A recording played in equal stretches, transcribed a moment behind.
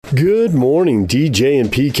Good morning, DJ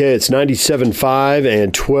and PK. It's 97.5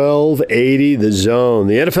 and 1280 The Zone.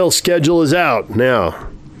 The NFL schedule is out now.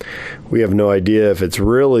 We have no idea if it's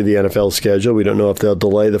really the NFL schedule. We don't know if they'll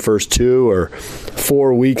delay the first 2 or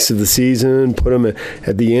 4 weeks of the season, put them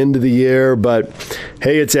at the end of the year. But,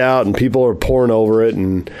 hey, it's out, and people are pouring over it.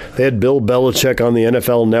 And they had Bill Belichick on the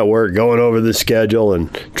NFL Network going over the schedule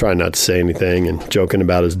and trying not to say anything and joking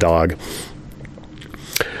about his dog.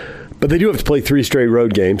 But they do have to play 3 straight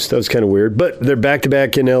road games. That was kind of weird. But they're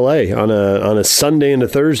back-to-back in L.A. on a Sunday and a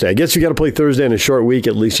Thursday. I guess you got to play Thursday in a short week.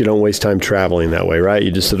 At least you don't waste time traveling that way, right? You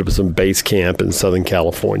just set up some base camp in Southern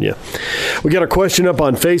California. We got a question up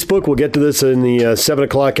on Facebook. We'll get to this in the 7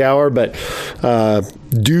 o'clock hour. But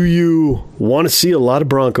do you want to see a lot of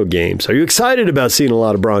Bronco games? Are you excited about seeing a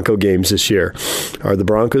lot of Bronco games this year? Are the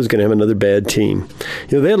Broncos going to have another bad team?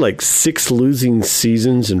 You know, they had like 6 losing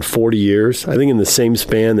seasons in 40 years. I think in the same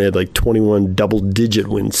span they had like 21 double-digit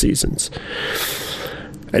win seasons.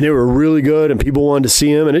 And they were really good, and people wanted to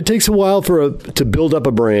see them. And it takes a while to build up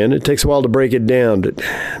a brand. It takes a while to break it down. But,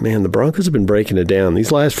 man, the Broncos have been breaking it down.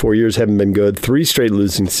 These last 4 years haven't been good. 3 straight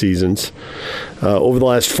losing seasons. Over the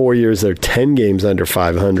last 4 years, they're 10 games under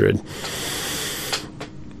 500.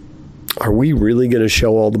 Are we really going to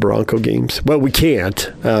show all the Bronco games? Well, we can't.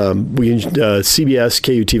 CBS,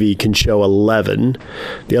 KUTV can show 11.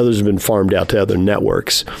 The others have been farmed out to other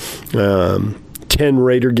networks. 10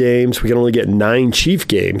 Raider games. We can only get 9 Chief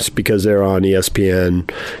games because they're on ESPN,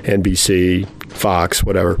 NBC, Fox,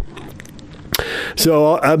 whatever.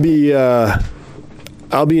 So I'll be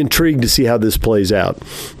intrigued to see how this plays out.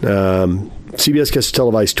 CBS gets to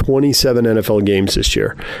televise 27 NFL games this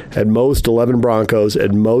year. At most, 11 Broncos.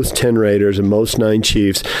 At most, 10 Raiders. At most, 9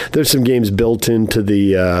 Chiefs. There's some games built into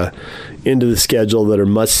the schedule that are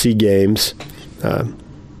must-see games.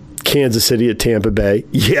 Kansas City at Tampa Bay.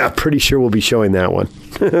 Yeah, pretty sure we'll be showing that one.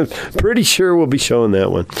 Pretty sure we'll be showing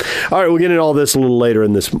that one. All right, we'll get into all this a little later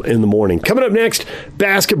in the morning. Coming up next,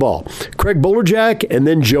 basketball. Craig Bolerjack and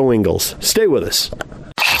then Joe Ingles. Stay with us.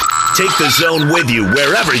 Take the Zone with you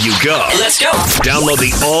wherever you go. Let's go. Download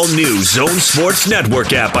the all-new Zone Sports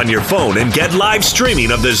Network app on your phone and get live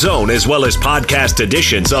streaming of the Zone as well as podcast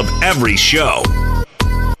editions of every show.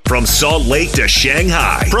 From Salt Lake to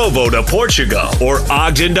Shanghai, Provo to Portugal, or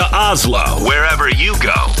Ogden to Oslo, wherever you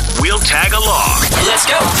go, we'll tag along. Let's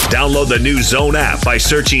go. Download the new Zone app by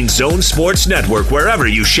searching Zone Sports Network wherever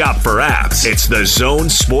you shop for apps. It's the Zone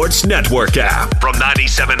Sports Network app from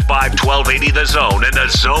 97.5 1280 The Zone and the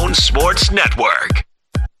Zone Sports Network.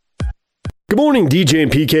 Good morning, DJ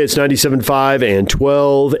and PK. It's 97.5 and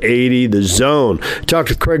 1280 The Zone. Talked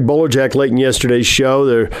with Craig Bolerjack late in yesterday's show.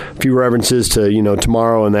 There are a few references to,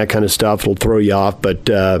 tomorrow and that kind of stuff. It'll throw you off, but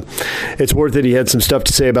it's worth it. He had some stuff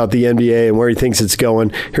to say about the NBA and where he thinks it's going.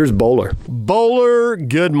 Here's Bowler. Bowler,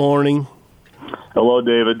 good morning. Hello,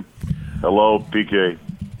 David. Hello, PK.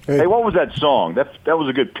 Hey, what was that song? That was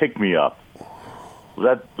a good pick-me-up.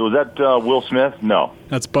 Was that Will Smith? No.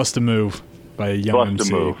 That's Bust a Move by Young Bust MC.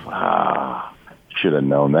 a Move. Should have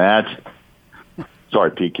known that.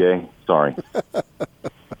 Sorry, PK. Sorry.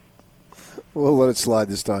 We'll let it slide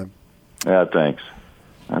this time. Yeah, thanks.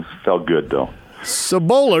 That felt good, though. So,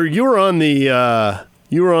 Bowler, you were on the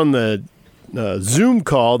Zoom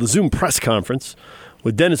call, the Zoom press conference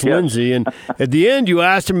with Dennis Lindsay, and at the end you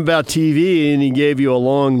asked him about TV, and he gave you a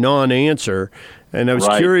long non-answer. And I was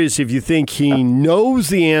curious if you think he knows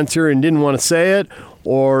the answer and didn't want to say it,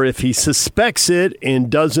 or if he suspects it and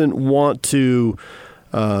doesn't want to,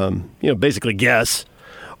 basically guess,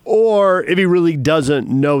 or if he really doesn't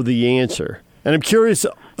know the answer. And I'm curious,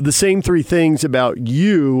 the same 3 things about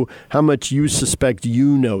you, how much you suspect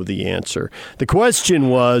you know the answer. The question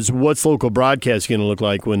was, what's local broadcast going to look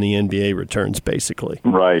like when the NBA returns, basically?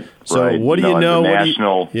 Right. So what do you know? What do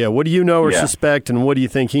you know or Yeah. suspect, and what do you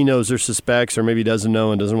think he knows or suspects, or maybe doesn't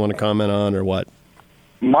know and doesn't want to comment on, or what?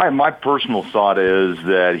 My personal thought is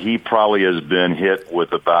that he probably has been hit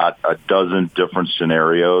with about a dozen different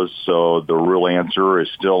scenarios, so the real answer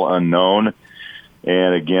is still unknown.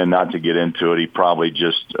 And again, not to get into it, he probably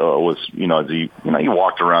just was, he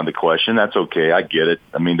walked around the question. That's okay. I get it.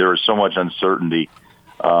 I mean, there is so much uncertainty,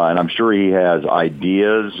 and I'm sure he has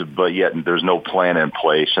ideas, but yet there's no plan in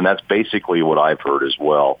place. And that's basically what I've heard as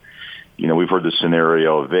well. We've heard the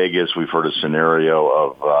scenario of Vegas. We've heard a scenario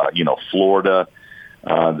of, Florida.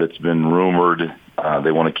 That's been rumored.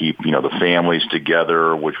 They want to keep, the families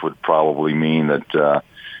together, which would probably mean that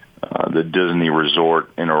the Disney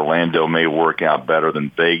resort in Orlando may work out better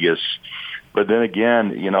than Vegas. But then again,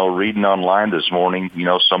 reading online this morning,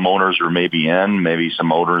 some owners are maybe in, maybe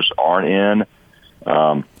some owners aren't in.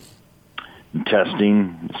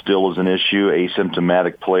 Testing still is an issue,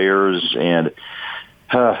 asymptomatic players, and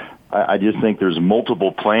I just think there's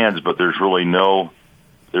multiple plans, but there's really no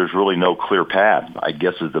clear path, I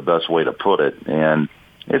guess is the best way to put it. And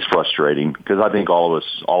it's frustrating because I think all of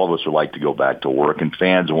us would like to go back to work, and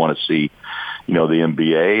fans want to see, the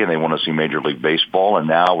NBA, and they want to see Major League Baseball, and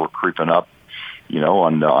now we're creeping up,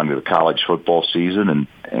 on the college football season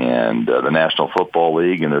and the National Football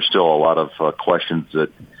League, and there's still a lot of questions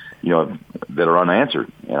that are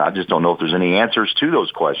unanswered. And I just don't know if there's any answers to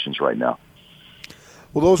those questions right now.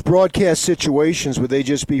 Will those broadcast situations, would they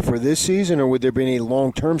just be for this season, or would there be any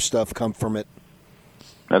long-term stuff come from it?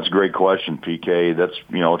 That's a great question, PK. That's,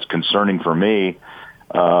 it's concerning for me.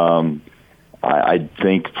 I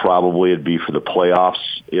think probably it'd be for the playoffs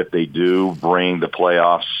if they do bring the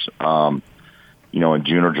playoffs, in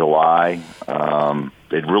June or July.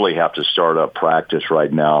 They'd really have to start up practice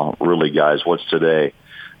right now. Really, guys, what's today?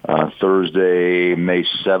 Thursday, May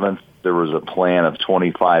 7th, there was a plan of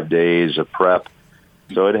 25 days of prep.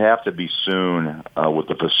 So it'd have to be soon with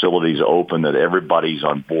the facilities open that everybody's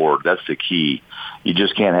on board. That's the key. You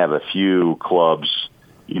just can't have a few clubs,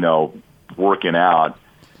 working out.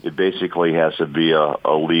 It basically has to be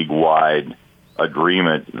a league-wide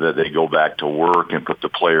agreement that they go back to work and put the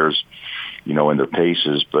players, in their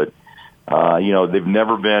paces. But, they've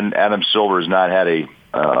never been – Adam Silver has not had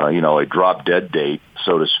a drop-dead date,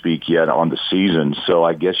 so to speak, yet on the season. So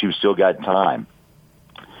I guess you've still got time.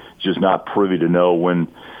 Just not privy to know when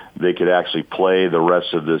they could actually play the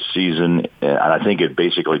rest of this season. And I think it'd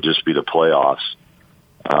basically just be the playoffs.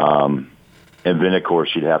 And then, of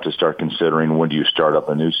course, you'd have to start considering when do you start up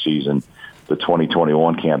a new season, the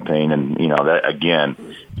 2021 campaign. And, that again,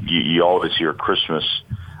 you always hear Christmas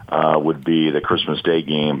would be the Christmas Day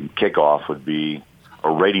game. Kickoff would be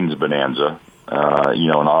a ratings bonanza,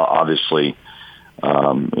 and obviously,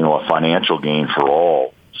 a financial gain for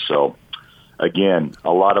all. So, again,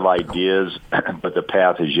 a lot of ideas, but the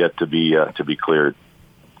path is yet to be cleared.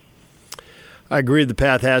 I agree the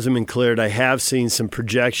path hasn't been cleared. I have seen some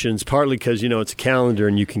projections, partly because, it's a calendar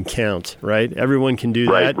and you can count, right? Everyone can do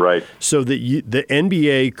that. Right. So that the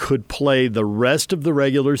NBA could play the rest of the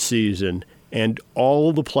regular season and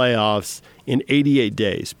all the playoffs in 88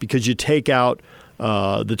 days because you take out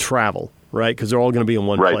the travel, right? Because they're all going to be in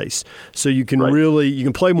one place. So you can you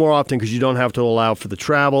can play more often because you don't have to allow for the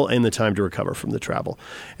travel and the time to recover from the travel.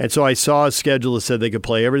 And so I saw a schedule that said they could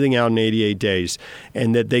play everything out in 88 days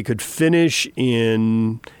and that they could finish if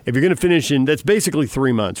you're going to finish in, that's basically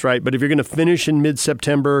 3 months, right? But if you're going to finish in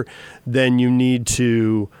mid-September, then you need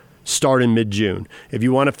to start in mid-June. If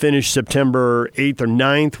you want to finish September 8th or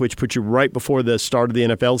 9th, which puts you right before the start of the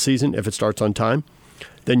NFL season, if it starts on time,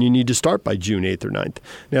 then you need to start by June 8th or 9th.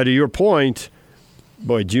 Now, to your point,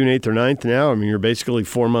 June 8th or 9th now, you're basically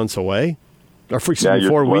 4 months away. Or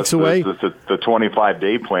 4 weeks away. The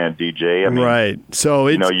 25-day plan, DJ. Right. So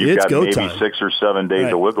it's you've got go maybe time. 6 or 7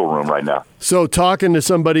 days of wiggle room right now. So talking to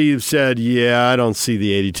somebody who said, I don't see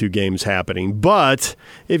the 82 games happening. But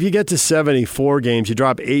if you get to 74 games, you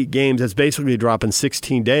drop 8 games, that's basically dropping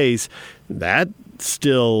 16 days. That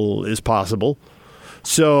still is possible.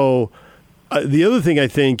 So the other thing I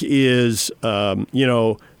think is,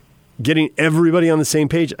 getting everybody on the same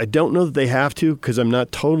page. I don't know that they have to because I'm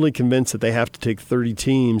not totally convinced that they have to take 30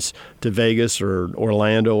 teams to Vegas or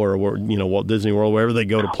Orlando or Walt Disney World, wherever they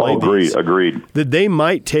go to play these. Agreed. That they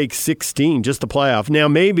might take 16 just to playoff. Now,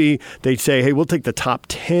 maybe they say, hey, we'll take the top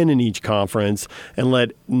 10 in each conference and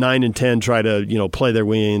let 9 and 10 try to play their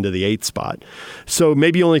way into the 8th spot. So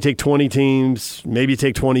maybe you only take 20 teams, maybe you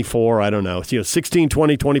take 24, I don't know. 16,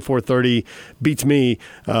 20, 24, 30 beats me.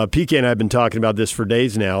 PK and I have been talking about this for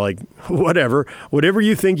days now, like, whatever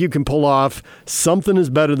you think you can pull off, something is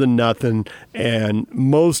better than nothing, and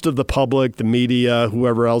most of the public, the media,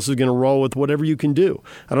 whoever else is going to roll with whatever you can do.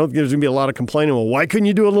 I don't think there's going to be a lot of complaining, well, why couldn't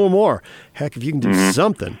you do a little more? Heck, if you can do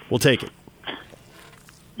something, we'll take it.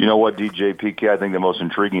 You know what, DJ, PK, I think the most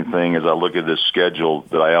intriguing thing is I look at this schedule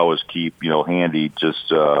that I always keep, handy,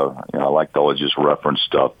 just, I like to always just reference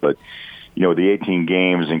stuff, but the 18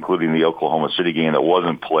 games, including the Oklahoma City game that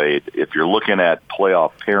wasn't played, if you're looking at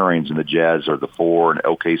playoff pairings and the Jazz are the 4 and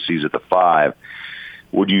OKC's at the 5,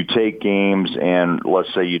 would you take games and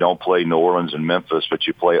let's say you don't play New Orleans and Memphis, but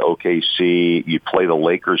you play OKC, you play the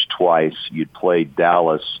Lakers twice, you'd play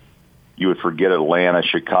Dallas, you would forget Atlanta,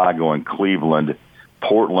 Chicago, and Cleveland,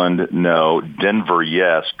 Portland, no, Denver,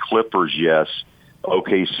 yes, Clippers, yes,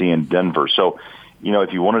 OKC and Denver. So,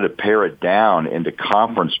 if you wanted to pare it down into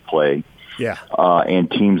conference play, and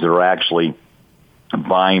teams that are actually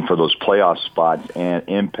vying for those playoff spots and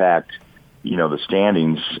impact, the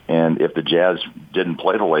standings, and if the Jazz didn't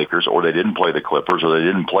play the Lakers, or they didn't play the Clippers, or they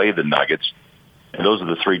didn't play the Nuggets, and those are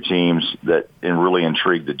the three teams that really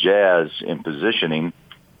intrigue the Jazz in positioning,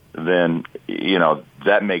 then,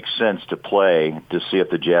 that makes sense to play to see if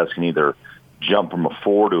the Jazz can either jump from a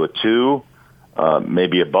 4 to a 2,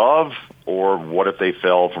 maybe above, or what if they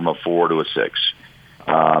fell from a 4 to a 6.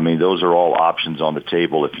 Those are all options on the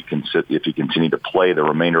table if you continue to play the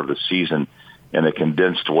remainder of the season in a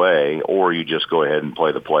condensed way, or you just go ahead and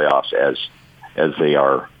play the playoffs as they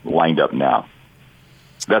are lined up now.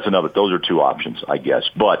 Those are two options, I guess.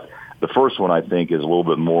 But the first one, I think, is a little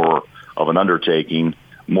bit more of an undertaking,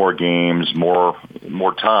 more games, more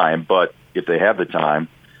time. But if they have the time,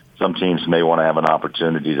 some teams may want to have an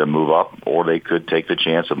opportunity to move up, or they could take the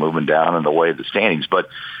chance of moving down in the way of the standings. But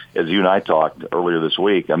as you and I talked earlier this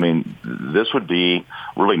week, this would be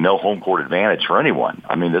really no home court advantage for anyone.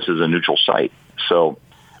 This is a neutral site, so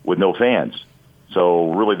with no fans.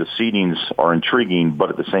 So really the seedings are intriguing, but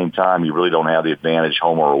at the same time, you really don't have the advantage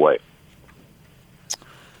home or away.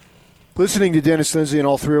 Listening to Dennis Lindsay, and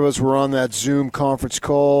all three of us were on that Zoom conference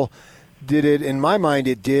call. Did it? In my mind,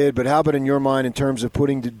 it did. But how about in your mind in terms of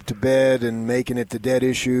putting to bed and making it the dead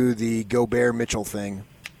issue, the Gobert-Mitchell thing?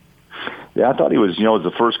 Yeah, I thought he was, it was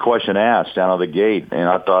the first question asked out of the gate. And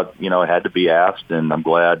I thought, it had to be asked. And I'm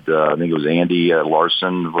glad, I think it was Andy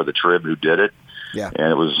Larson with the Trib who did it. Yeah.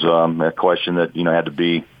 And it was a question that, had to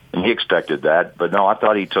be, and he expected that. But no, I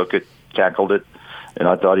thought he took it, tackled it. And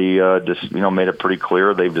I thought he just, made it pretty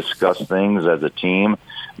clear. They've discussed things as a team.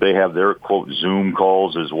 They have their, quote, Zoom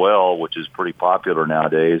calls as well, which is pretty popular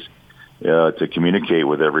nowadays to communicate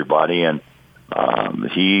with everybody. And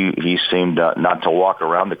he seemed not to walk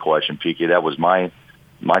around the question, PK. That was my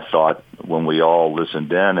thought when we all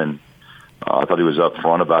listened in. And I thought he was up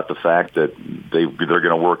front about the fact that they're going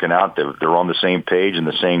to work it out. They're on the same page and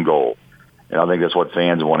the same goal. And I think that's what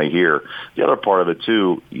fans want to hear. The other part of it,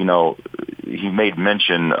 too, he made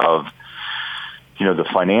mention of, the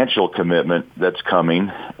financial commitment that's coming.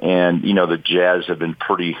 And, the Jazz have been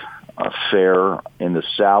pretty fair in the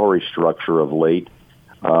salary structure of late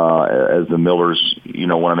as the Millers,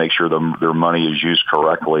 want to make sure their money is used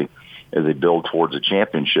correctly as they build towards a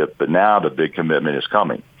championship. But now the big commitment is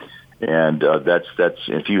coming. And that's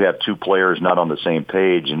if you have two players not on the same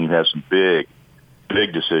page and you have some big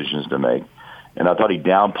decisions to make. And I thought he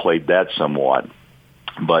downplayed that somewhat.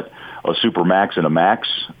 But a super max and a max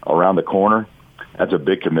around the corner, that's a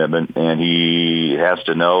big commitment. And he has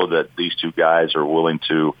to know that these two guys are willing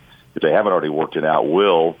to, if they haven't already worked it out,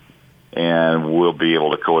 will be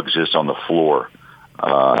able to coexist on the floor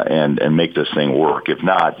and make this thing work. If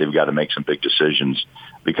not, they've got to make some big decisions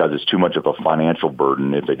because it's too much of a financial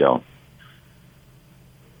burden if they don't.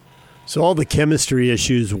 So all the chemistry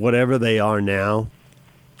issues, whatever they are now,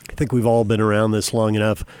 I think we've all been around this long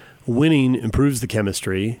enough. Winning improves the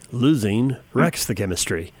chemistry. Losing wrecks the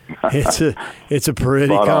chemistry. It's a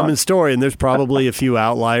pretty common story, and there's probably a few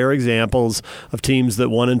outlier examples of teams that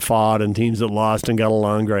won and fought and teams that lost and got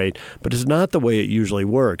along great, but it's not the way it usually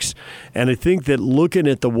works. And I think that looking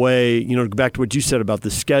at the way, back to what you said about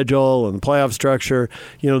the schedule and the playoff structure,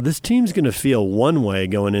 this team's going to feel one way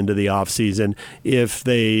going into the offseason if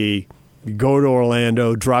they go to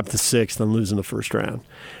Orlando, drop to 6th, and lose in the first round.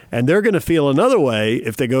 And they're going to feel another way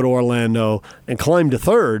if they go to Orlando and climb to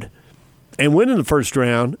 3rd and win in the first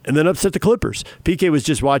round and then upset the Clippers. PK was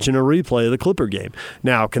just watching a replay of the Clipper game.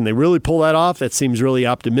 Now, can they really pull that off? That seems really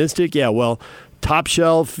optimistic. Yeah, well, top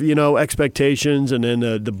shelf, expectations, and then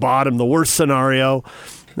the bottom, the worst scenario.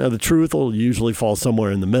 Now, the truth will usually fall somewhere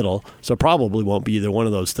in the middle, so probably won't be either one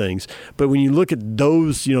of those things. But when you look at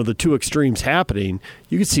those, the two extremes happening,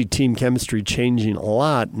 you can see team chemistry changing a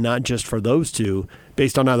lot, not just for those two,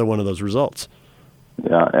 based on either one of those results.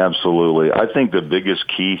 Yeah, absolutely. I think the biggest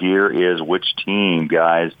key here is which team,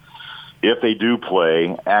 guys, if they do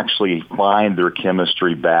play, actually find their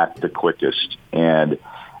chemistry back the quickest. And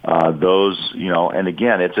those, and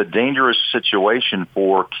again, it's a dangerous situation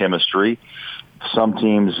for chemistry. Some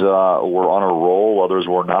teams were on a roll, others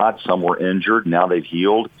were not. Some were injured. Now they've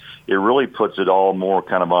healed. It really puts it all more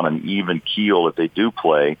kind of on an even keel if they do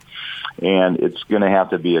play. And it's going to have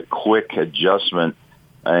to be a quick adjustment.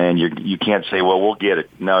 And you can't say, well, we'll get it.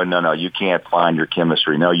 No. You can't find your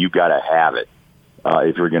chemistry. No, you got to have it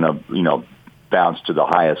if you're going to, bounce to the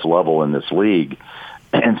highest level in this league.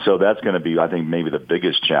 And so that's going to be, I think, maybe the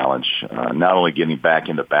biggest challenge, not only getting back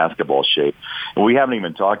into basketball shape. And we haven't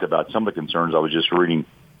even talked about some of the concerns I was just reading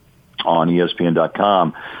on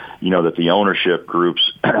ESPN.com, that the ownership groups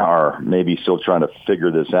are maybe still trying to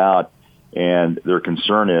figure this out. And their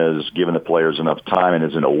concern is giving the players enough time, and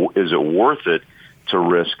is it worth it to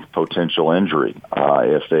risk potential injury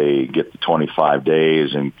if they get the 25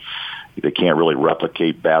 days and they can't really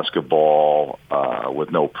replicate basketball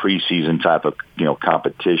with no preseason type of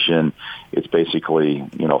competition. It's basically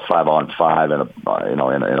 5-on-5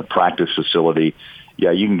 in a practice facility.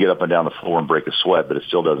 Yeah, you can get up and down the floor and break a sweat, but it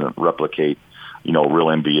still doesn't replicate a real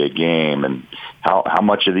NBA game. And how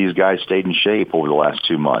much of these guys stayed in shape over the last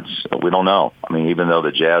 2 months? We don't know. I mean, even though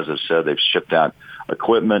the Jazz have said they've shipped out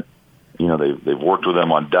equipment, they've worked with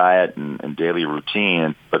them on diet and daily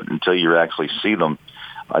routine, but until you actually see them,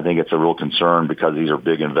 I think it's a real concern because these are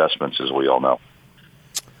big investments, as we all know.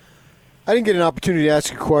 I didn't get an opportunity to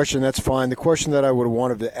ask a question. That's fine. The question that I would have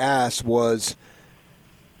wanted to ask was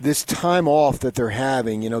this time off that they're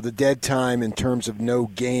having, the dead time in terms of no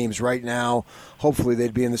games. Right now, hopefully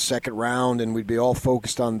they'd be in the second round and we'd be all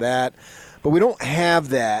focused on that. But we don't have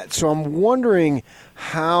that. So I'm wondering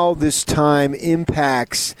how this time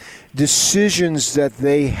impacts decisions that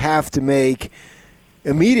they have to make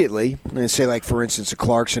immediately, and say, like, for instance, a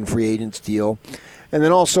Clarkson free agents deal, and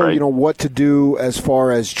then also, right, what to do as far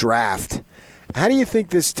as draft. How do you think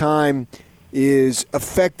this time is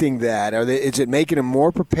affecting that? Is it making them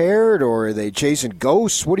more prepared, or are they chasing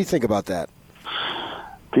ghosts? What do you think about that?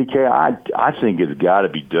 PK, I think it's got to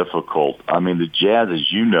be difficult. I mean, the Jazz,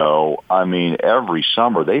 as you know, every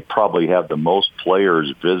summer they probably have the most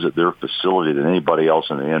players visit their facility than anybody else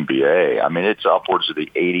in the NBA. I mean, it's upwards of the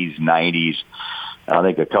 80s, 90s. I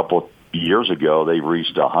think a couple of years ago they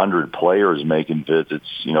reached 100 players making visits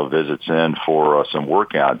in for some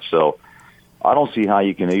workouts. So I don't see how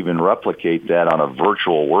you can even replicate that on a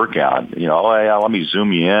virtual workout. Let me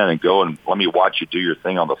zoom you in and go and let me watch you do your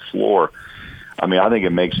thing on the floor. I mean, I think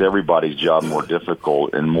it makes everybody's job more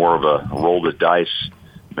difficult and more of a roll the dice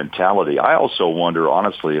mentality. I also wonder,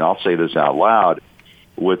 honestly, and I'll say this out loud,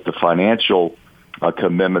 with the financial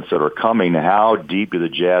commitments that are coming, how deep do the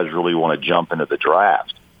Jazz really want to jump into the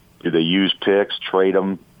draft? Do they use picks, trade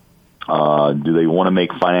them? Do they want to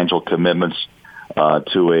make financial commitments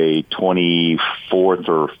to a 24th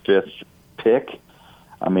or 5th pick?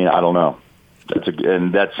 I mean, I don't know.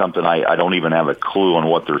 That's something I don't even have a clue on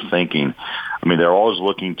what they're thinking. I mean, they're always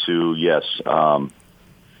looking to,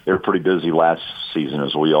 they were pretty busy last season,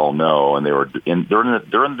 as we all know, and they're in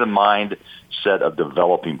the mindset of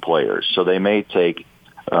developing players. So they may take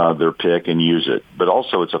their pick and use it, but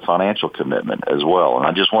also it's a financial commitment as well. And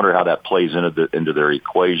I just wonder how that plays into their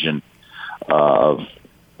equation of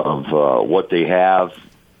what they have,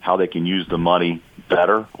 how they can use the money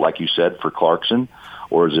better, like you said, for Clarkson,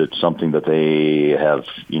 or is it something that they have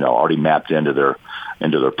already mapped into their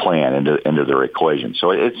plan, into their equation?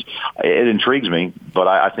 So it intrigues me, but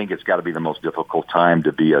I think it's got to be the most difficult time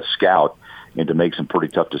to be a scout and to make some pretty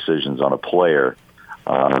tough decisions on a player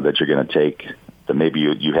that you're going to take that maybe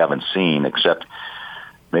you haven't seen, except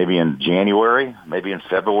maybe in January, maybe in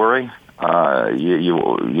February.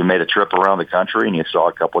 You made a trip around the country and you saw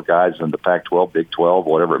a couple of guys in the Pac-12, Big 12,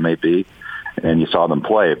 whatever it may be, and you saw them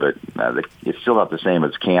play, but it's still not the same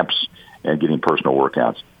as camps and getting personal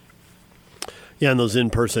workouts. Yeah, and those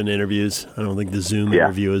in-person interviews, I don't think the Zoom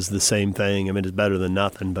interview is the same thing. I mean, it's better than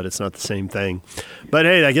nothing, but it's not the same thing. But,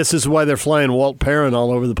 hey, I guess this is why they're flying Walt Perrin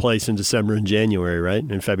all over the place in December and January, right,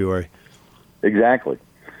 in February. Exactly.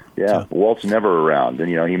 Yeah, so Walt's never around.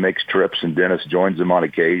 And, he makes trips, and Dennis joins him on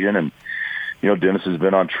occasion. And, Dennis has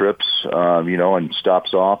been on trips, and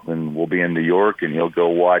stops off, and we'll be in New York, and he'll go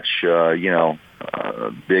watch,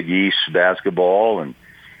 Big East basketball and,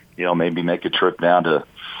 maybe make a trip down to,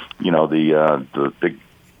 the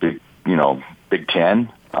Big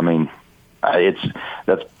Ten. I mean,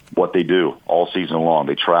 that's what they do all season long.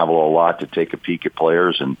 They travel a lot to take a peek at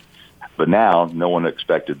players, but now no one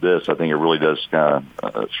expected this. I think it really does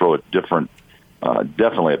throw a different,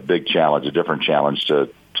 definitely a big challenge, a different challenge to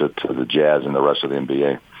the Jazz and the rest of the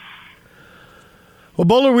NBA. Well,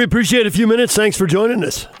 Bowler, we appreciate a few minutes. Thanks for joining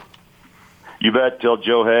us. You bet. Tell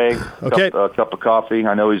Joe Hay, okay. A cup of coffee.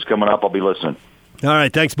 I know he's coming up. I'll be listening. All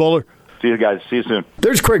right. Thanks, Bowler. See you guys. See you soon.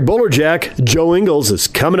 There's Craig Bolerjack. Joe Ingles is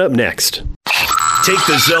coming up next. Take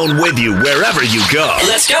the Zone with you wherever you go.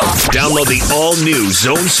 Let's go. Download the all-new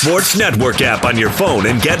Zone Sports Network app on your phone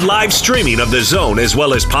and get live streaming of the Zone as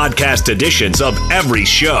well as podcast editions of every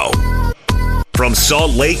show. From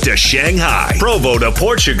Salt Lake to Shanghai, Provo to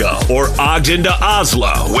Portugal, or Ogden to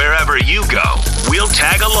Oslo, wherever you go, we'll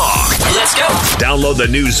tag along. Let's go. Download the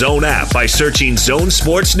new Zone app by searching Zone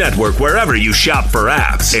Sports Network wherever you shop for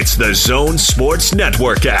apps. It's the Zone Sports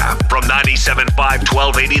Network app from 97.5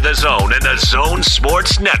 1280 The Zone and the Zone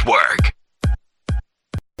Sports Network.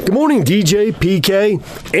 Good morning, DJ, PK,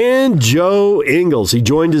 and Joe Ingles. He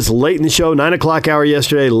joined us late in the show, 9 o'clock hour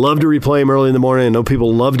yesterday. Love to replay him early in the morning. I know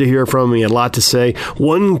people love to hear from him. He had a lot to say.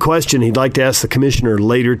 One question he'd like to ask the commissioner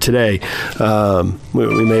later today.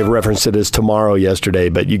 We may have referenced it as tomorrow yesterday,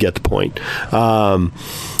 but you get the point. And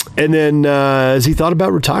then as he thought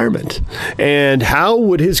about retirement and how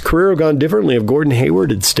would his career have gone differently if Gordon Hayward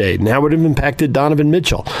had stayed, and how would it have impacted Donovan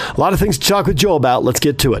Mitchell. A lot of things to talk with Joe about. Let's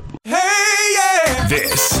get to it.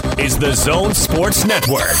 This is the Zone Sports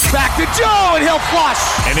Network. Back to Joe, and he'll flush.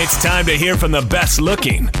 And it's time to hear from the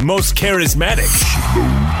best-looking, most charismatic,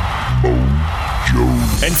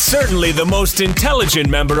 and certainly the most intelligent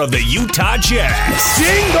member of the Utah Jazz.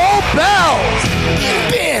 Jingle bells.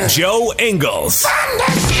 Joe Ingles.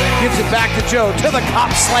 Gives it back to Joe. To the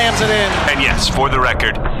cup, slams it in. And yes, for the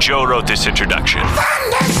record, Joe wrote this introduction.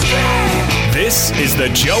 This is the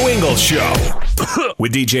Joe Ingles Show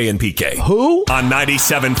with DJ and PK. Who? On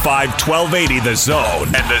 97.5, 1280 The Zone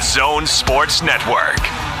and the Zone Sports Network.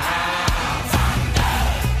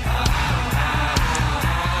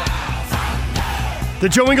 The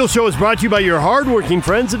Joe Ingles Show is brought to you by your hardworking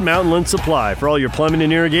friends at Mountainland Supply. For all your plumbing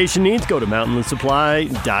and irrigation needs, go to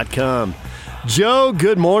mountainlandsupply.com. Joe,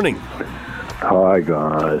 good morning. Hi,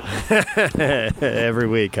 guys. Every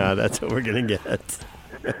week, huh? That's what we're going to get. It's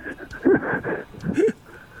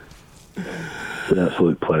an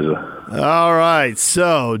absolute pleasure. All right.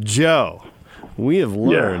 So, Joe, we have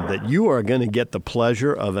learned that you are going to get the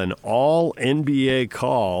pleasure of an all-NBA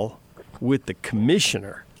call with the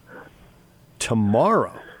commissioner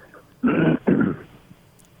tomorrow.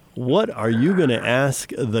 What are you going to ask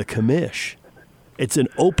the commish? It's an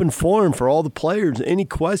open forum for all the players. Any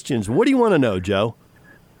questions? What do you want to know, Joe?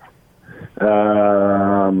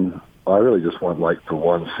 I really just want the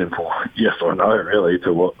one simple yes or no, really,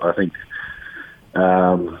 to what I think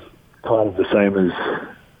kind of the same as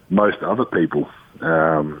most other people.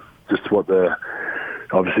 Just what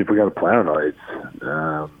obviously if we're going to play or not. It's,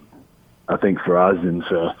 I think for us and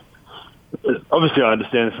for, obviously I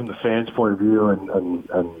understand it from the fans' point of view and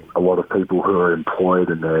a lot of people who are employed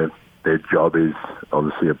and their job is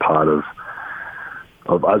obviously a part of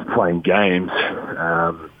us playing games.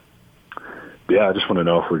 I just want to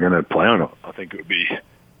know if we're going to play or not. I think it would be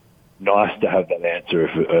nice to have that answer,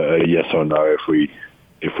 if a yes or no,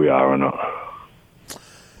 if we are or not.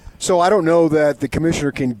 So I don't know that the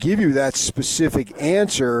commissioner can give you that specific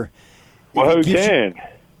answer. Well, who can?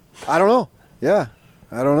 I don't know. Yeah,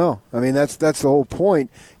 I don't know. I mean, that's the whole point.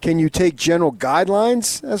 Can you take general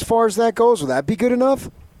guidelines as far as that goes? Will that be good enough?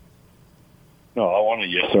 No, I want a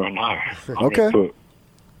yes or a no. Okay.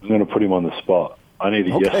 I'm going to put him on the spot. I need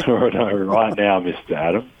a yes or a no right now, Mr.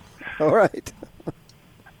 Adam. All right.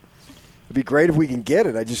 It'd be great if we can get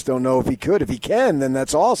it. I just don't know if he could. If he can, then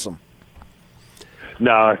that's awesome.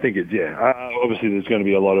 No, I think it's, obviously there's going to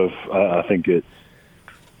be a lot of, I think it's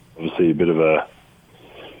obviously a bit of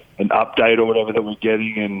an update or whatever that we're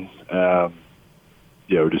getting. And,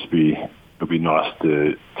 it'll be nice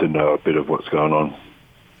to know a bit of what's going on.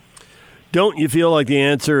 Don't you feel like the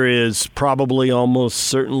answer is probably almost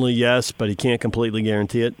certainly yes, but he can't completely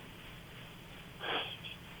guarantee it?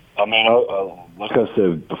 I mean, like I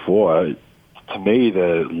said before, to me,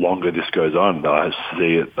 the longer this goes on, I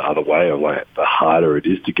see it the other way, of the harder it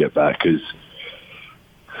is to get back, because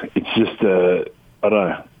it's just, I don't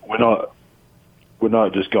know, we're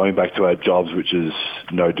not just going back to our jobs, which is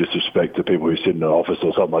no disrespect to people who sit in an office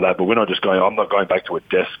or something like that, but I'm not going back to a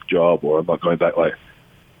desk job, or I'm not going back,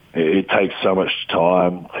 it takes so much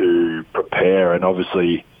time to prepare, and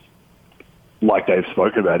obviously, like they've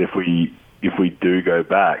spoken about, if we do go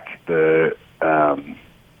back, the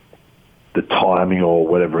timing or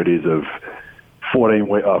whatever it is of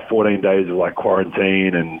 14 days of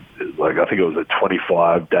quarantine, and I think it was a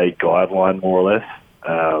 25-day guideline more or less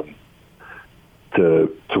to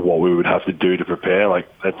what we would have to do to prepare.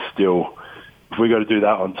 That's still, if we got to do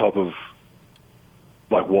that on top of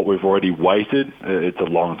what we've already waited, it's a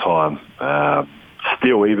long time.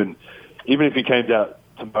 Still, even if he came out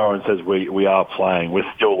tomorrow and says we are playing, we're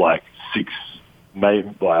still 6,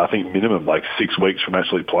 maybe I think minimum 6 weeks from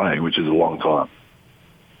actually playing, which is a long time.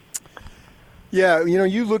 Yeah,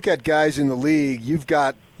 you look at guys in the league, you've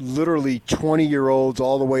got literally 20-year-olds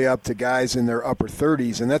all the way up to guys in their upper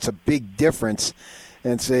 30s, and that's a big difference.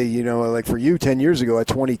 And say, for you 10 years ago at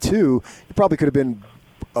 22, you probably could have been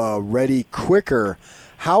ready quicker.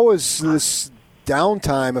 How is this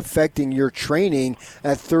downtime affecting your training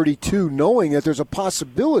at 32, knowing that there's a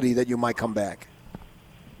possibility that you might come back?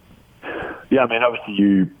 Yeah, I mean, obviously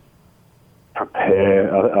you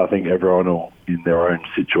prepare. I think everyone in their own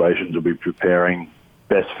situations will be preparing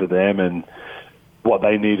best for them. And what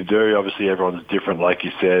they need to do. Obviously, everyone's different, like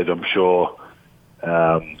you said. I'm sure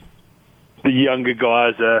the younger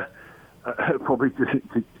guys are probably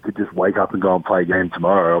could just wake up and go and play a game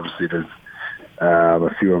tomorrow. Obviously, there's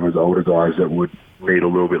a few of us older guys that would need a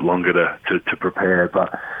little bit longer to prepare.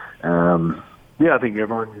 But, I think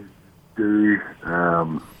everyone needs to do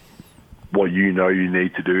what you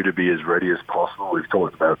need to do to be as ready as possible. We've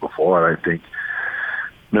talked about it before. I don't think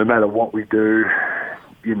no matter what we do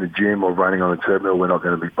in the gym or running on a treadmill, we're not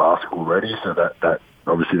going to be basketball ready. So that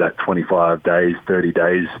obviously that 25 days, 30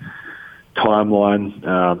 days timeline,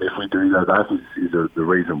 if we do that is the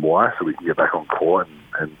reason why, so we can get back on court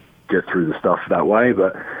and get through the stuff that way.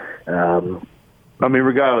 But,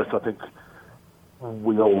 regardless, I think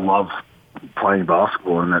we all love playing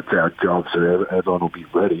basketball, and that's our job, so everyone will be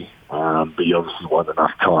ready. But you obviously want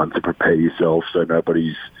enough time to prepare yourself so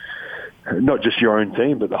nobody's, not just your own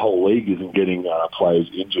team, but the whole league isn't getting players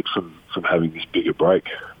injured from having this bigger break.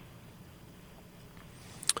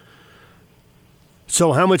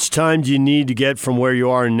 So how much time do you need to get from where you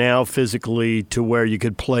are now physically to where you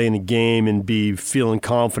could play in a game and be feeling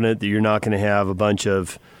confident that you're not going to have a bunch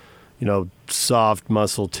of, soft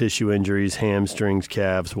muscle tissue injuries, hamstrings,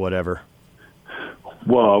 calves, whatever?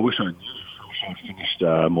 Well, I wish I finished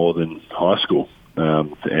more than high school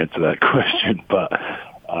to answer that question, but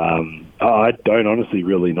I don't honestly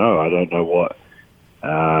really know. I don't know what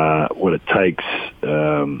it takes.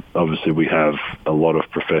 Obviously, we have a lot of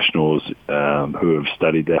professionals who have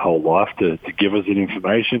studied their whole life to give us that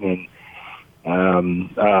information,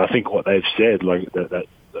 and I think what they've said, like that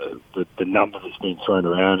the number that's been thrown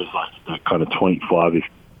around is like that kind of 25-ish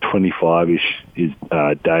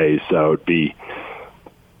days. So it would be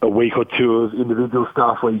a week or two of individual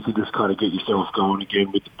stuff where you could just kind of get yourself going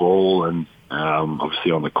again with the ball and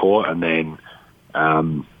obviously on the court, and then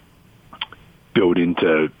build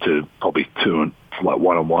into probably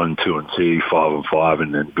one-on-one, 2-on-2, 5-on-5,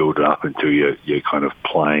 and then build it up until you're kind of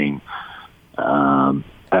playing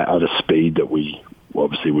at a speed that we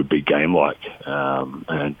obviously would be game-like,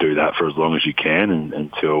 and do that for as long as you can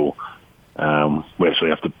until we actually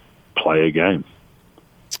have to play a game.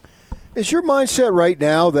 Is your mindset right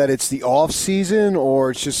now that it's the off season,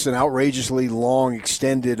 or it's just an outrageously long,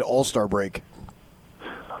 extended All-Star break?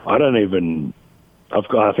 I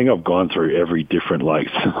think I've gone through every different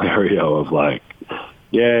scenario of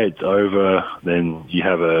it's over. Then you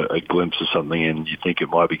have a glimpse of something, and you think it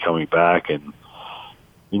might be coming back, and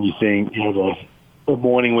you think a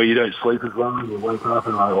morning where you don't sleep as well, and you wake up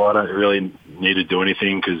and I don't really need to do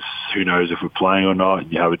anything because who knows if we're playing or not.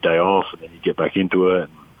 And you have a day off, and then you get back into it.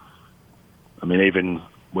 Even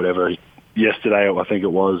whatever yesterday, I think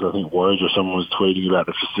Woj or someone was tweeting about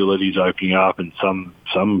the facilities opening up, and some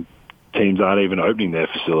teams aren't even opening their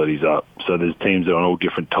facilities up. So there's teams that are on all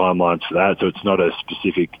different timelines for that. So it's not a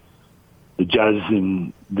specific. The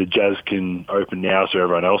Jazz can open now, so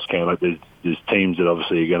everyone else can. There's teams that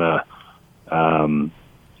obviously are going to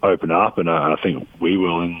open up, and I think we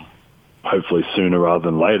will, and hopefully sooner rather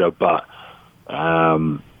than later. But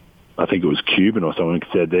I think it was Cuban or someone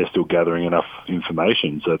said they're still gathering enough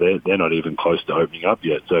information, so they're not even close to opening up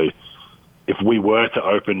yet. So if we were to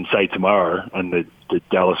open, say, tomorrow, and the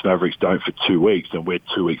Dallas Mavericks don't for 2 weeks, then we're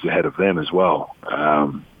 2 weeks ahead of them as well,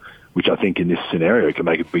 which I think in this scenario can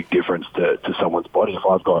make a big difference to someone's body. If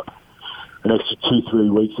I've got an extra 2-3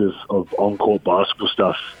 weeks of on-court basketball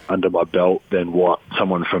stuff under my belt than what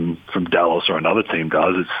someone from Dallas or another team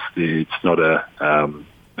does, it's not a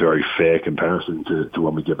very fair comparison to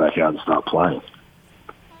when we get back out and start playing.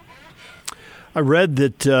 I read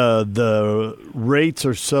that the rates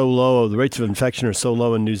are so low, the rates of infection are so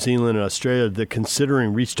low in New Zealand and Australia that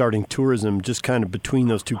considering restarting tourism just kind of between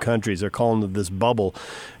those two countries, they're calling it this bubble.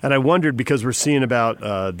 And I wondered, because we're seeing about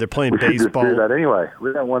they're playing baseball. We should just do that anyway.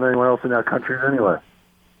 We don't want anyone else in our countries anyway.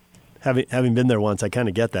 Having been there once, I kind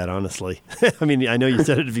of get that, honestly. I know you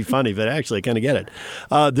said it to be funny, but actually I kind of get it.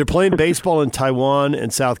 They're playing baseball in Taiwan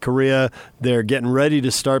and South Korea. They're getting ready to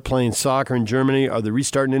start playing soccer in Germany. Are they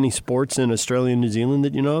restarting any sports in Australia and New Zealand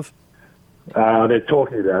that you know of? They're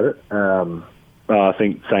talking about it. I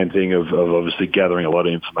think same thing of obviously gathering a lot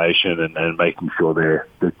of information and making sure they're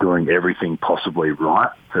doing everything possibly right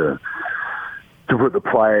to put the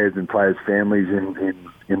players and players' families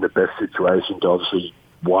in the best situation to obviously,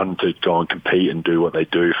 one, to go and compete and do what they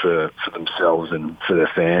do for themselves and for their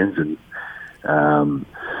fans, and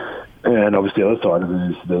obviously the other side of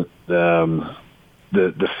it is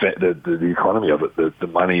the economy of it, the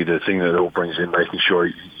money, the thing that it all brings in, making sure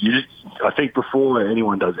I think before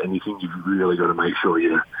anyone does anything, you've really got to make sure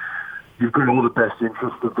you've got all the best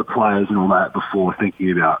interest of the players and all that before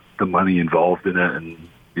thinking about the money involved in it,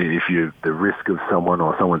 if you the risk of someone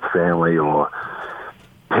or someone's family or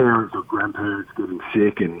parents or grandparents getting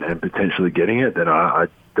sick and potentially getting it, then I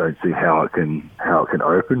don't see how it can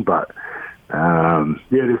open. But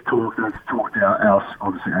there's talk. They've talked out.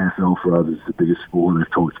 Obviously, AFL for us is the biggest sport.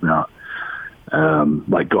 They've talked about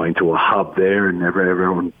like going to a hub there and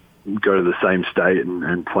everyone go to the same state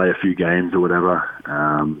and play a few games or whatever.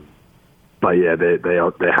 But yeah,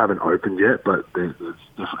 they haven't opened yet. But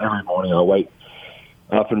every morning I wake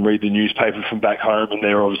up and read the newspaper from back home, and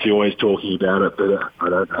they're obviously always talking about it. But I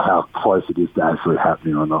don't know how close it is to actually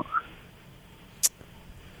happening or not.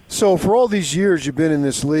 So for all these years you've been in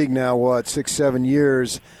this league now, 6-7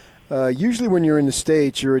 years, usually when you're in the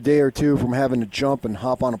States, you're a day or two from having to jump and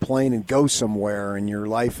hop on a plane and go somewhere, and your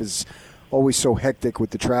life is always so hectic with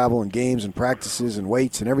the travel and games and practices and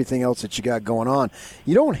weights and everything else that you got going on.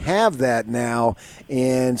 You don't have that now,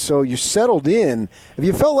 and so you're settled in. Have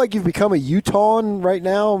you felt like you've become a Utahan right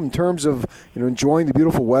now in terms of enjoying the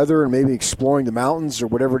beautiful weather and maybe exploring the mountains or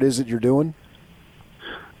whatever it is that you're doing?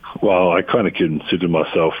 Well, I kind of considered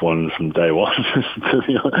myself one from day one. To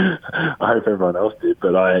be honest. I hope everyone else did,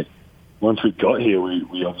 but once we got here,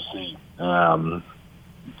 we obviously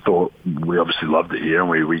thought we obviously loved it here,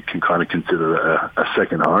 and we can kind of consider it a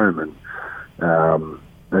second home. And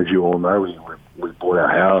as you all know, we bought our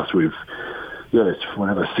house. It's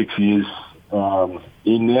whatever 6 years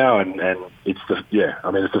in now, and it's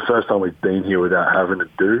the first time we've been here without having to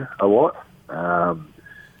do a lot.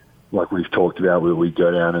 Like we've talked about, we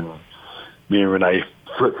go down and me and Renee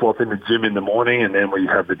flip-flop in the gym in the morning, and then we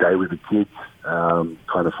have the day with the kids. Kind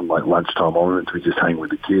of from like lunchtime onwards, we just hang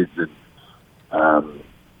with the kids and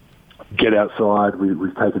get outside.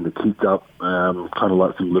 We've taken the kids up, kind of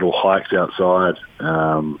like some little hikes outside.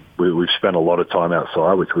 We've spent a lot of time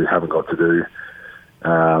outside, which we haven't got to do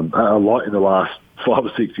a lot in the last 5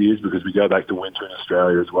 or 6 years because we go back to winter in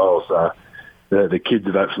Australia as well. So the kids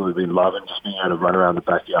have absolutely been loving just being able to run around the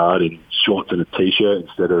backyard in shorts and a T-shirt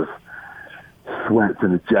instead of sweats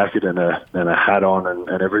and a jacket and a hat on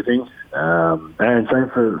and everything. And same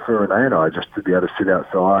for Renee and I, just to be able to sit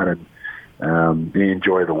outside and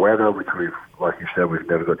enjoy the weather, which like you said, we've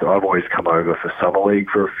never got to. I've always come over for summer league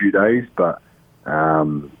for a few days, but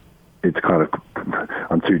it's kind of,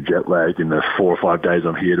 I'm too jet lagged in the 4 or 5 days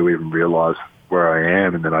I'm here to even realise where I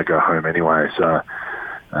am, and then I go home anyway. So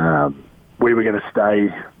we were going to stay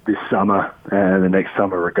this summer and the next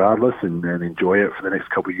summer regardless and enjoy it for the next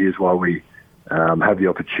couple of years while we have the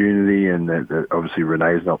opportunity, and obviously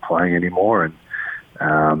Renee's not playing anymore. And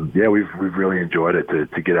we've really enjoyed it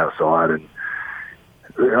to get outside and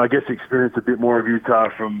I guess experience a bit more of Utah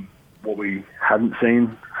from what we hadn't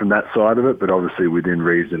seen from that side of it, but obviously within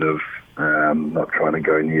reason of not trying to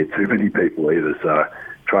go near too many people either. So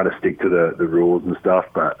trying to stick to the rules and stuff,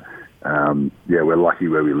 but we're lucky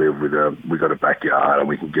where we live. We've got a backyard and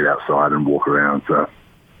we can get outside and walk around.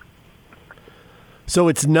 So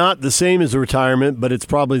it's not the same as a retirement, but it's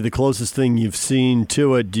probably the closest thing you've seen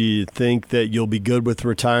to it. Do you think that you'll be good with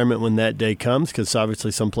retirement when that day comes? Because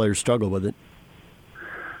obviously some players struggle with it.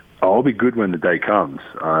 I'll be good when the day comes.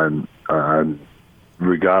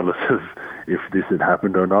 Regardless of if this had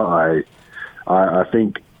happened or not, I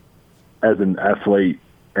think as an athlete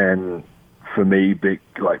and for me,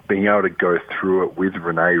 being able to go through it with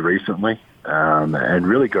Renee recently and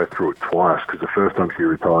really go through it twice, because the first time she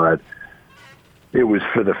retired, it was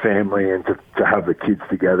for the family and to have the kids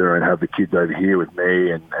together and have the kids over here with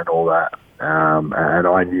me and all that. And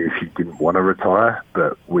I knew she didn't want to retire,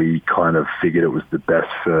 but we kind of figured it was the best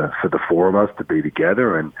for the four of us to be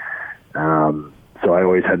together. And so I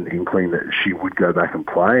always had an inkling that she would go back and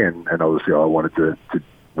play, and obviously I wanted to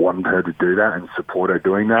want her to do that and support her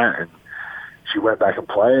doing that. And she went back and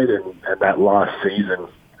played, and that last season,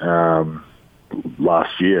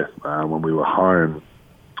 last year, when we were home,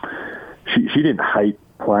 she didn't hate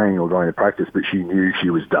playing or going to practice, but she knew she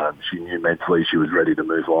was done. She knew mentally she was ready to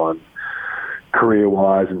move on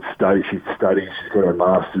career-wise and study. She's studying. She's got her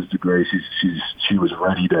master's degree. She was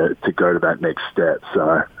ready to go to that next step.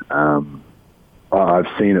 So I've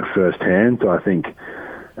seen it firsthand. So I think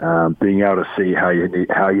being able to see how you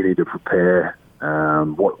need to prepare,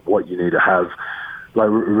 what you need to have. Like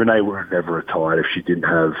Renee would have never retired if she didn't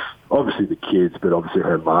have obviously the kids, but obviously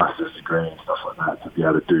her master's degree and stuff like that to be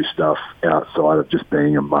able to do stuff outside of just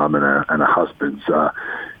being a mum and a husband. So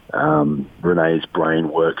Renee's brain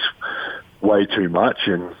works way too much,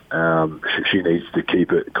 and she needs to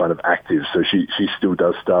keep it kind of active. So she still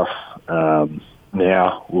does stuff.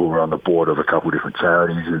 Now we're on the board of a couple of different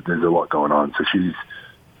charities. There's a lot going on. So she's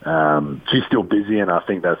still busy, and I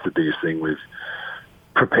think that's the biggest thing with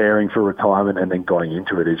preparing for retirement and then going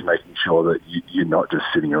into it is making sure that you're not just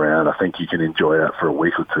sitting around. I think you can enjoy that for a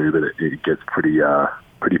week or two, but it gets pretty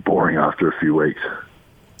boring after a few weeks.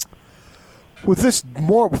 With this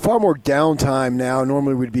far more downtime now,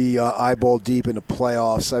 normally we'd be eyeball deep into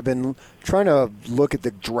playoffs. I've been trying to look at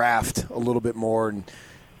the draft a little bit more and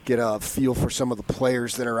get a feel for some of the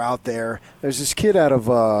players that are out there. There's this kid out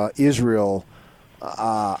of Israel,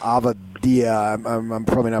 Avadia. I'm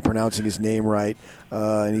probably not pronouncing his name right.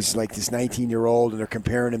 And he's like this 19-year-old, and they're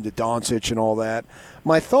comparing him to Doncic and all that.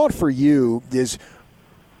 My thought for you is,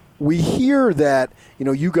 we hear that,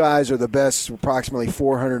 you guys are the best approximately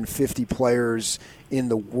 450 players in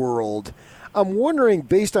the world. I'm wondering,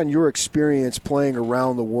 based on your experience playing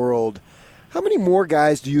around the world, how many more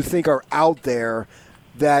guys do you think are out there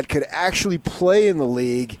that could actually play in the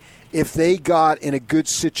league if they got in a good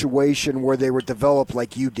situation where they were developed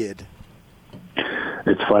like you did?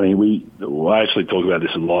 It's funny. I actually talk about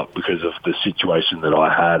this a lot because of the situation that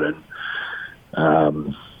I had,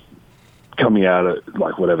 and coming out at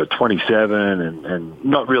 27 and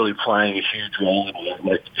not really playing a huge role in it.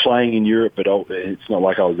 Like playing in Europe, but it's not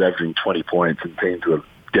like I was averaging 20 points and teams were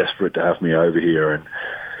desperate to have me over here.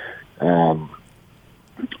 And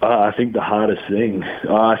I think the hardest thing,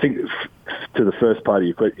 I think to the first part of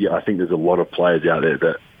your question, I think there's a lot of players out there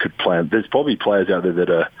that could play. There's probably players out there that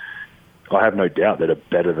are, I have no doubt, that are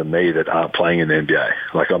better than me that aren't playing in the NBA.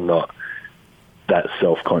 Like, I'm not that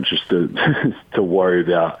self-conscious to worry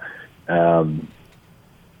about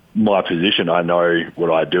my position. I know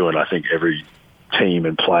what I do, and I think every team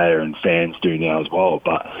and player and fans do now as well.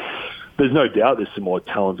 But there's no doubt there's some more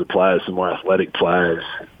talented players, some more athletic players,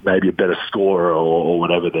 maybe a better scorer or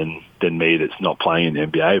whatever than me that's not playing in the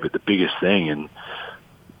NBA. But the biggest thing, and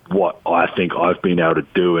what I think I've been able to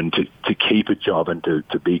do and to keep a job and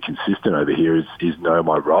to be consistent over here is know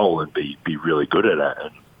my role and be really good at it.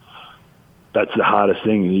 And that's the hardest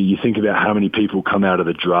thing. You think about how many people come out of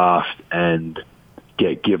the draft and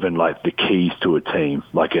get given like the keys to a team.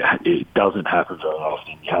 Like it doesn't happen very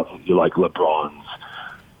often. You're like LeBron's.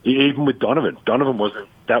 Even with Donovan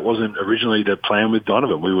wasn't originally the plan with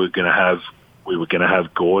Donovan. We were going to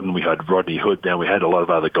have Gordon. We had Rodney Hood. Then we had a lot of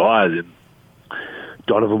other guys, and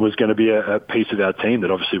Donovan was going to be a piece of our team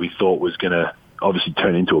that obviously we thought was going to obviously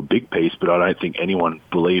turn into a big piece. But I don't think anyone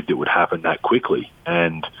believed it would happen that quickly.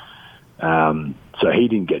 And so he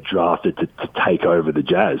didn't get drafted to take over the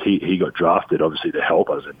Jazz. He got drafted obviously to help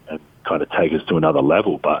us and kind of take us to another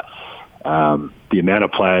level. But the amount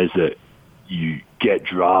of players that you get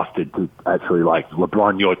drafted to actually, like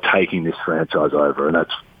LeBron, you're taking this franchise over, and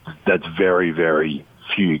that's very, very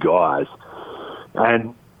few guys.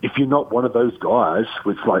 And if you're not one of those guys,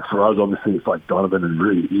 which like for us obviously it's like Donovan and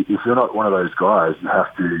Reed, if you're not one of those guys, you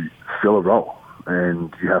have to fill a role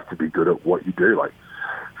and you have to be good at what you do. Like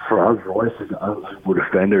for us, Royce is an unbelievable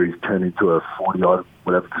defender. He's turned into a 40-odd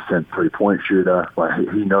whatever percent 3-point shooter. Like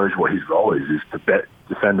he knows what his role is to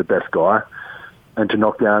defend the best guy and to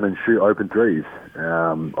knock down and shoot open threes.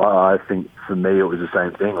 I think for me it was the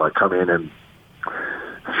same thing. Like come in and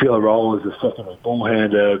fill a role as a secondary ball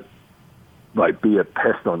handler, like be a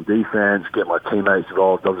pest on defense, get my teammates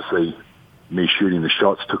involved. Obviously, me shooting the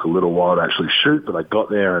shots took a little while to actually shoot, but I got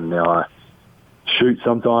there and now I shoot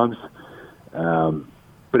sometimes.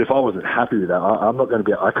 But if I wasn't happy with that, I'm not going to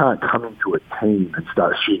be. I can't come into a team and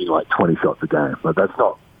start shooting like 20 shots a game. But that's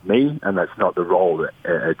not me, and that's not the role that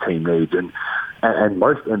a team needs. And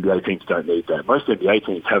most NBA teams don't need that. Most NBA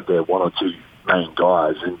teams have their one or two main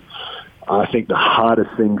guys, and I think the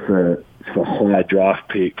hardest thing for high draft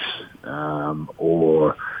picks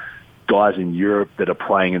or guys in Europe that are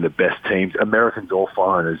playing in the best teams, Americans or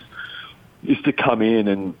foreigners, is to come in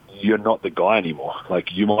and you're not the guy anymore.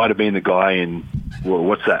 Like you might have been the guy in, well,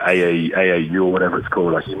 what's that, AAU or whatever it's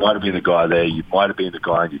called. Like you might have been the guy there, you might have been the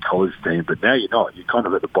guy in your college team, but now you're not. You're kind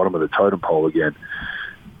of at the bottom of the totem pole again.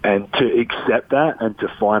 And to accept that and to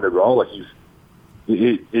find a role, like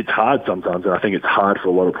it's hard sometimes, and I think it's hard for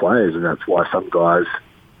a lot of players, and that's why some guys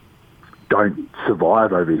don't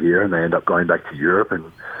survive over here and they end up going back to Europe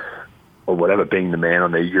or whatever, being the man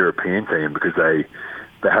on their European team because they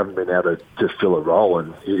haven't been able to fill a role.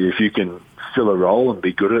 And if you can fill a role and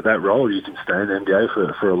be good at that role, you can stay in the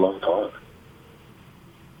NBA for a long time.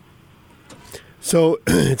 So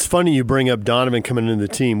it's funny you bring up Donovan coming into the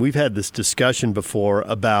team. We've had this discussion before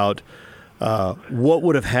about what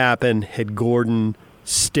would have happened had Gordon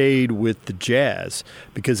stayed with the Jazz,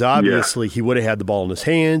 because obviously he would have had the ball in his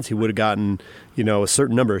hands. He would have gotten, a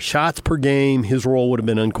certain number of shots per game. His role would have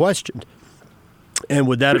been unquestioned. And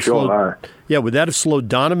would that have slowed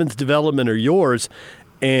Donovan's development or yours?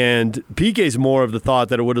 And PK's more of the thought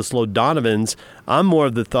that it would have slowed Donovan's. I'm more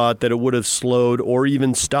of the thought that it would have slowed or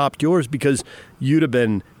even stopped yours, because you'd have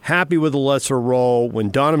been happy with a lesser role.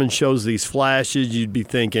 When Donovan shows these flashes, you'd be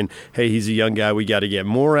thinking, hey, he's a young guy. We got to get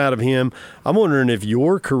more out of him. I'm wondering if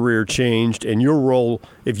your career changed and your role,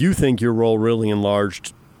 if you think your role really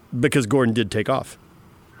enlarged because Gordon did take off.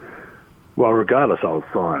 Well, regardless, I was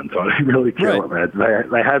signed, so I didn't really care what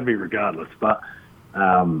they had me regardless. But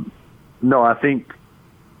no, I think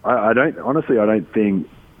I don't think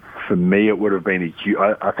for me it would have been a huge.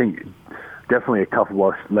 I think definitely a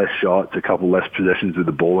couple less shots, a couple less possessions with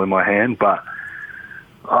the ball in my hand. But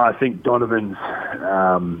I think Donovan's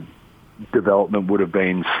development would have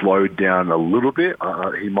been slowed down a little bit.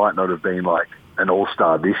 He might not have been like an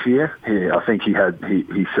all-star this year. I think he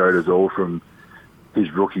showed us all from his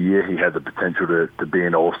rookie year he had the potential to be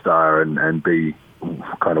an all-star and be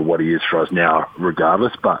kind of what he is for us now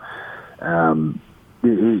regardless. But I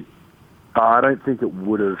don't think it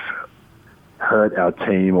would have hurt our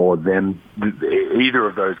team or them, either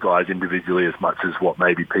of those guys individually, as much as what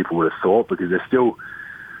maybe people would have thought, because they're still,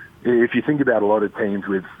 if you think about a lot of teams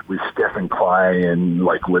with Steph and Clay and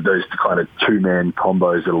like with those kind of two-man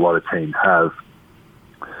combos that a lot of teams have,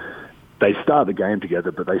 they start the game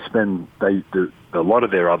together, but they spend a lot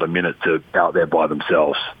of their other minutes are out there by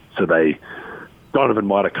themselves. So Donovan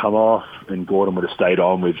might have come off and Gordon would have stayed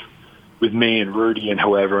on with me and Rudy and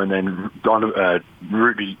whoever, and then Gordon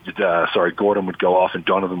would go off and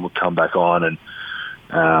Donovan would come back on, and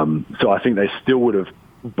so I think they still would have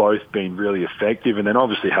both been really effective, and then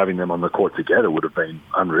obviously having them on the court together would have been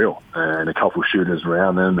unreal, and a couple of shooters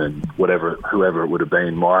around them and whoever it would have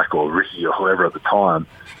been, Mike or Ricky or whoever at the time.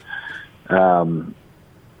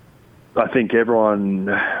 I think everyone,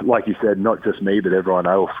 like you said, not just me, but everyone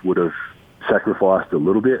else would have sacrificed a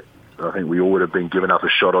little bit. I think we all would have been given up a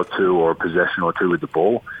shot or two or a possession or two with the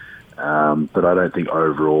ball. But I don't think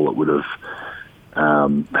overall it would have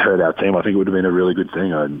hurt our team. I think it would have been a really good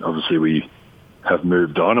thing. And obviously we have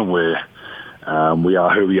moved on and we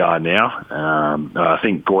are who we are now. I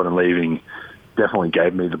think Gordon leaving definitely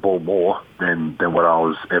gave me the ball more than what I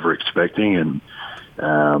was ever expecting.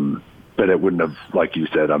 But it wouldn't have, like you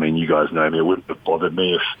said, I mean, you guys know me, it wouldn't have bothered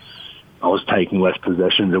me if I was taking less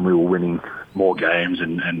possessions and we were winning more games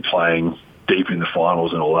and playing deep in the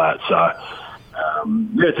finals and all that. So,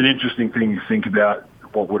 it's an interesting thing to think about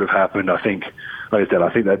what would have happened. I think, like I said,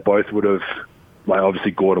 I think they both would have, like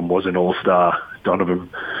obviously Gordon was an all-star. Donovan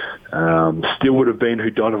still would have been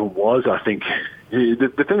who Donovan was. I think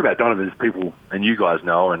the thing about Donovan is people, and you guys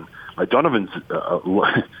know, and like Donovan's,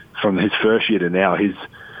 from his first year to now, his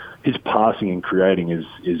passing and creating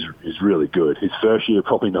is really good. His first year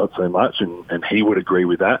probably not so much, and he would agree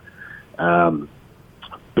with that.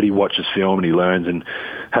 But he watches film and he learns, and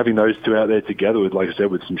having those two out there together with, like I said,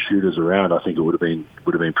 with some shooters around, I think it would have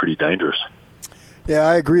been pretty dangerous. Yeah,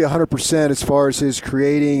 I agree 100% as far as his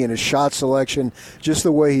creating and his shot selection, just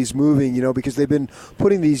the way he's moving, because they've been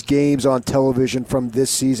putting these games on television from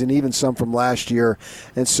this season, even some from last year.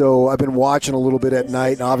 And so I've been watching a little bit at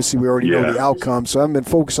night, and obviously we already know the outcome, so I haven't been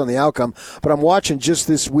focused on the outcome. But I'm watching just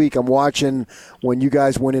this week. I'm watching when you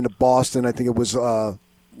guys went into Boston. I think it was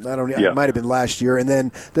it might have been last year. And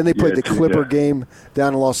then they played the Clipper game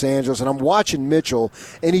down in Los Angeles. And I'm watching Mitchell,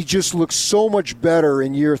 and he just looks so much better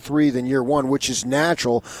in year 3 than year 1, which is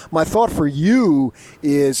natural. My thought for you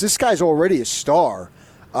is this guy's already a star.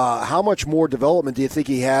 How much more development do you think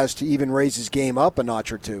he has to even raise his game up a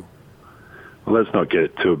notch or two? Well, let's not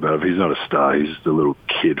get too about it. He's not a star. He's just a little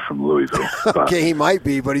kid from Louisville. Okay, he might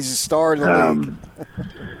be, but he's a star in the league.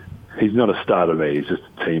 He's not a star to me. He's just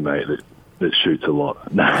a teammate that shoots a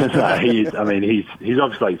lot. No, he is. I mean, he's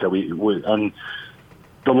obviously, so and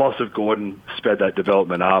the loss of Gordon sped that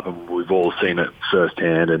development up, and we've all seen it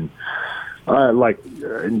firsthand. And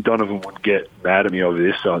and Donovan would get mad at me over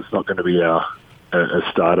this, so it's not going to be a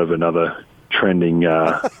start of another trending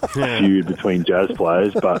feud between Jazz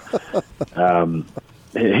players. But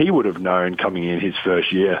he would have known coming in his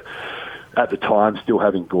first year, at the time, still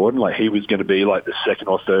having Gordon, like he was going to be like the second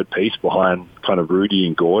or third piece behind kind of Rudy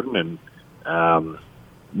and Gordon, and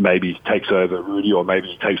maybe takes over Rudy, or maybe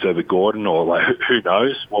he takes over Gordon, or like who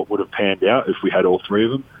knows what would have panned out if we had all three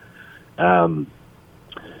of them.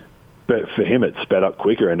 But for him, it sped up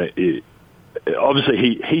quicker, and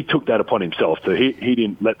obviously he took that upon himself. So he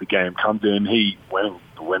didn't let the game come to him. He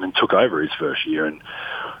went and took over his first year, and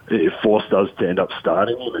it forced us to end up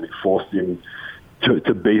starting him, and it forced him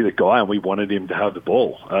to be the guy, and we wanted him to have the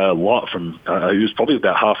ball a lot. From he was probably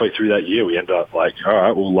about halfway through that year, we ended up like, all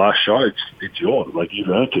right, well, last shot, it's yours. Like, you've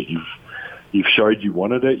earned it. You've showed you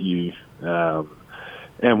wanted it.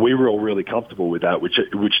 And we were all really comfortable with that, which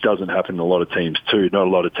doesn't happen in a lot of teams too. Not a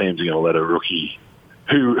lot of teams are going to let a rookie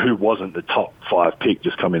who wasn't the top 5 pick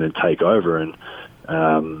just come in and take over. And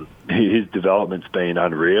his development's been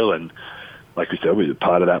unreal. And like we said,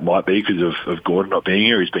 part of that might be because of Gordon not being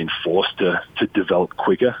here. He's been forced to develop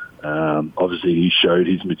quicker. Obviously, he showed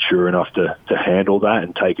he's mature enough to handle that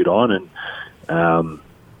and take it on. And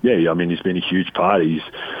he's been a huge part.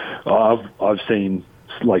 I've seen,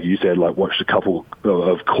 like you said, like watched a couple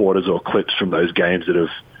of quarters or clips from those games that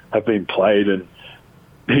have been played, and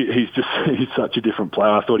he's such a different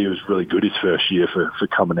player. I thought he was really good his first year for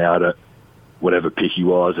coming out at whatever pick he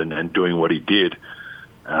was and doing what he did.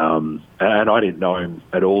 And I didn't know him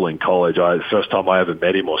at all in college. The first time I ever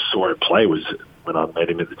met him or saw him play was when I met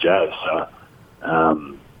him at the Jazz.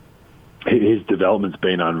 So, his development's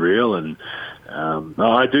been unreal, and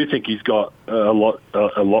I do think he's got a lot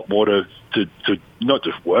more to not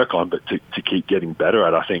just work on, but to keep getting better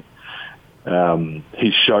at. I think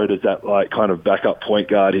he's showed as that like kind of backup point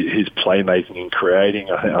guard, his playmaking and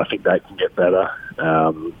creating. I think that can get better.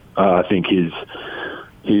 I think his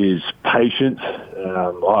patience.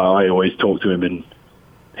 I always talk to him, and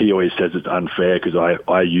he always says it's unfair because I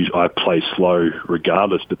play slow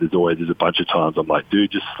regardless. But there's a bunch of times I'm like,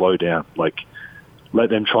 dude, just slow down. Like, let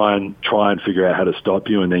them try and figure out how to stop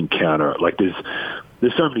you and then counter it. Like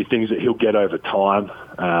there's so many things that he'll get over time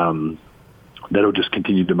that'll just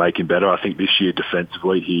continue to make him better. I think this year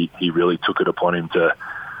defensively he really took it upon him to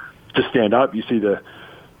stand up. You see the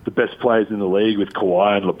best players in the league with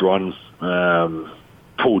Kawhi and LeBron,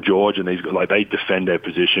 Paul George, and they defend their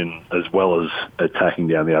position as well as attacking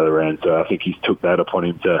down the other end. So I think he's took that upon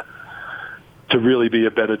him to really be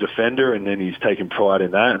a better defender, and then he's taken pride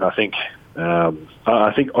in that. And I think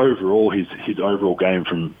overall his overall game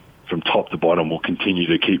from top to bottom will continue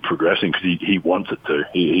to keep progressing because he wants it to.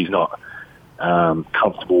 He's not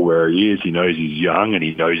comfortable where he is. He knows he's young and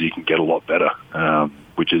he knows he can get a lot better,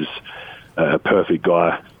 which is a perfect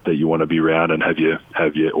guy that you want to be around and have your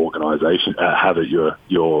organization, have at your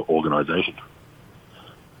organization.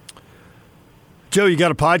 Joe, you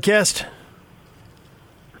got a podcast?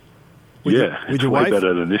 With your way wife?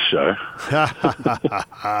 Better than this show.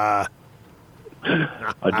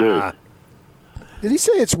 I do. Did he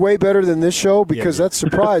say it's way better than this show? Because that's a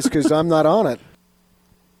surprise because I'm not on it.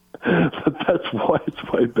 That's why it's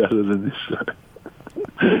way better than this show.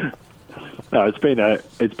 No, it's been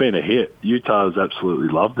a hit. Utah has absolutely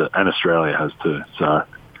loved it, and Australia has too. So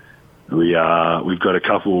we've got a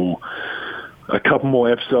couple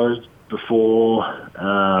more episodes before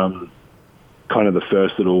kind of the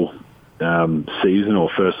first little season or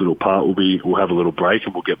first little part. We'll have a little break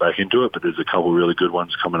and we'll get back into it. But there's a couple really good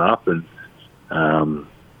ones coming up, and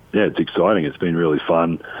it's exciting. It's been really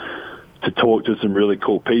fun to talk to some really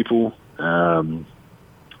cool people.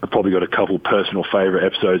 I've probably got a couple personal favourite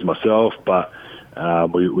episodes myself, but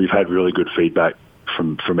we've had really good feedback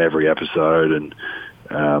from every episode. And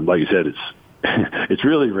like you said, it's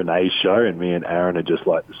really Renee's show, and me and Aaron are just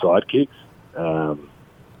like the sidekicks.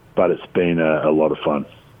 But it's been a lot of fun.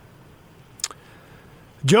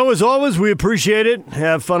 Joe, as always, we appreciate it.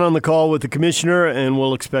 Have fun on the call with the commissioner, and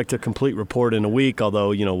we'll expect a complete report in a week,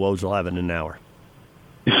 although, Woj will have it in an hour.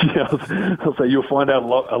 Yeah, I'll say you'll find out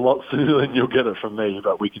a lot sooner than you'll get it from me,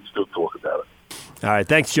 but we can still talk about it. All right.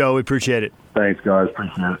 Thanks, Joe. We appreciate it. Thanks, guys.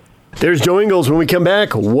 Appreciate it. There's Joe Ingles. When we come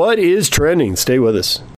back, what is trending? Stay with us.